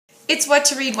It's What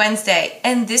to Read Wednesday,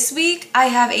 and this week I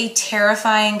have a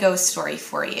terrifying ghost story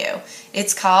for you.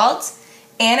 It's called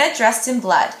Anna Dressed in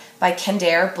Blood by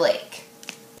Kendare Blake.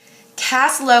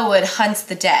 Cass Lowood hunts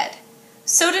the dead.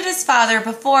 So did his father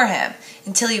before him,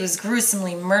 until he was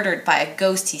gruesomely murdered by a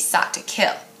ghost he sought to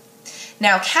kill.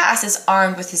 Now Cass is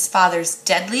armed with his father's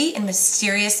deadly and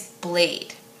mysterious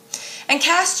blade. And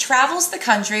Cass travels the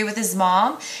country with his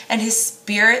mom and his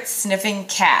spirit-sniffing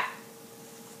cat.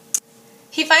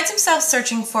 He finds himself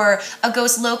searching for a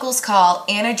ghost locals call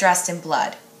Anna Dressed in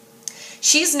Blood.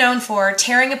 She's known for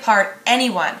tearing apart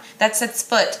anyone that sets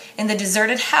foot in the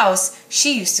deserted house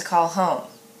she used to call home.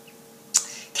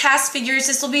 Cass figures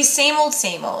this will be same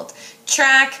old,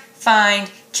 track,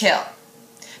 find, kill.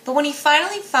 But when he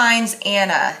finally finds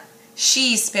Anna,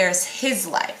 she spares his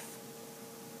life.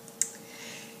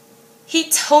 He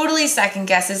totally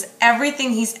second-guesses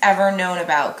everything he's ever known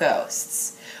about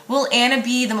ghosts. Will Anna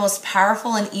be the most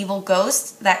powerful and evil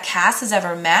ghost that Cass has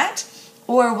ever met?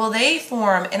 Or will they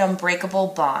form an unbreakable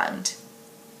bond?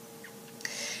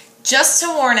 Just to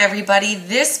warn everybody,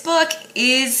 this book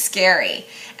is scary,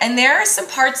 and there are some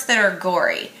parts that are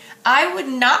gory. I would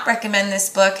not recommend this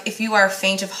book if you are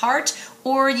faint of heart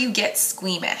or you get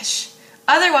squeamish.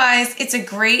 Otherwise, it's a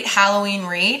great Halloween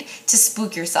read to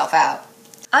spook yourself out.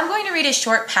 I'm going to read a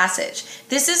short passage.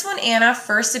 This is when Anna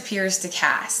first appears to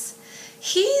Cass.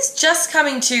 He's just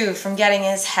coming to from getting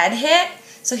his head hit,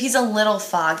 so he's a little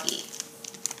foggy.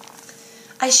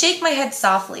 I shake my head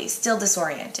softly, still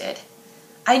disoriented.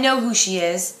 I know who she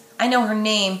is. I know her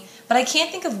name, but I can't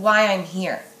think of why I'm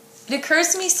here. It occurs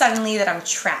to me suddenly that I'm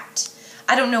trapped.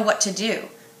 I don't know what to do.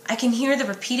 I can hear the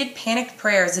repeated panicked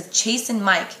prayers of Chase and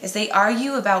Mike as they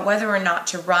argue about whether or not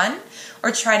to run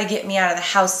or try to get me out of the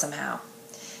house somehow.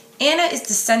 Anna is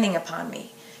descending upon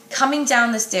me, coming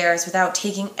down the stairs without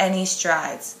taking any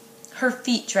strides. Her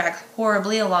feet drag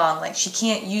horribly along like she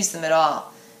can't use them at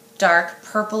all. Dark,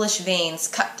 purplish veins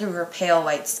cut through her pale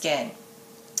white skin.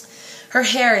 Her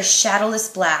hair is shadowless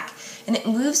black, and it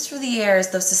moves through the air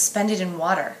as though suspended in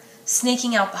water,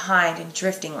 snaking out behind and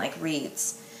drifting like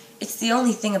reeds. It's the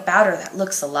only thing about her that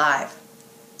looks alive.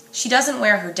 She doesn't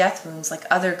wear her death wounds like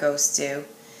other ghosts do.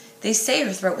 They say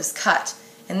her throat was cut,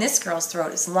 and this girl's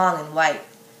throat is long and white.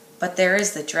 But there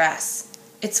is the dress.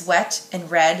 It's wet and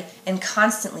red and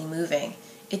constantly moving.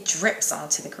 It drips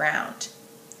onto the ground.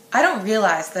 I don't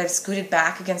realize that I've scooted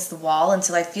back against the wall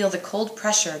until I feel the cold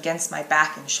pressure against my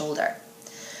back and shoulder.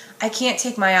 I can't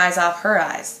take my eyes off her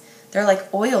eyes. They're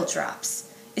like oil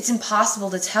drops. It's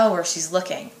impossible to tell where she's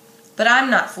looking. But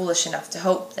I'm not foolish enough to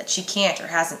hope that she can't or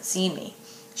hasn't seen me.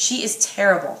 She is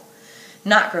terrible.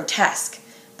 Not grotesque,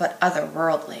 but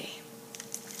otherworldly.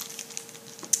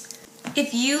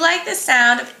 If you like the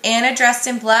sound of Anna Dressed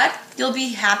in Blood, you'll be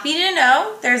happy to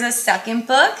know there's a second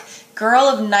book, Girl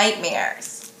of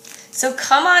Nightmares. So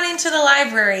come on into the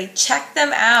library, check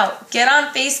them out. Get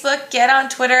on Facebook, get on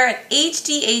Twitter at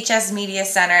HDHS Media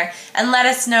Center, and let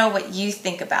us know what you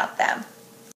think about them.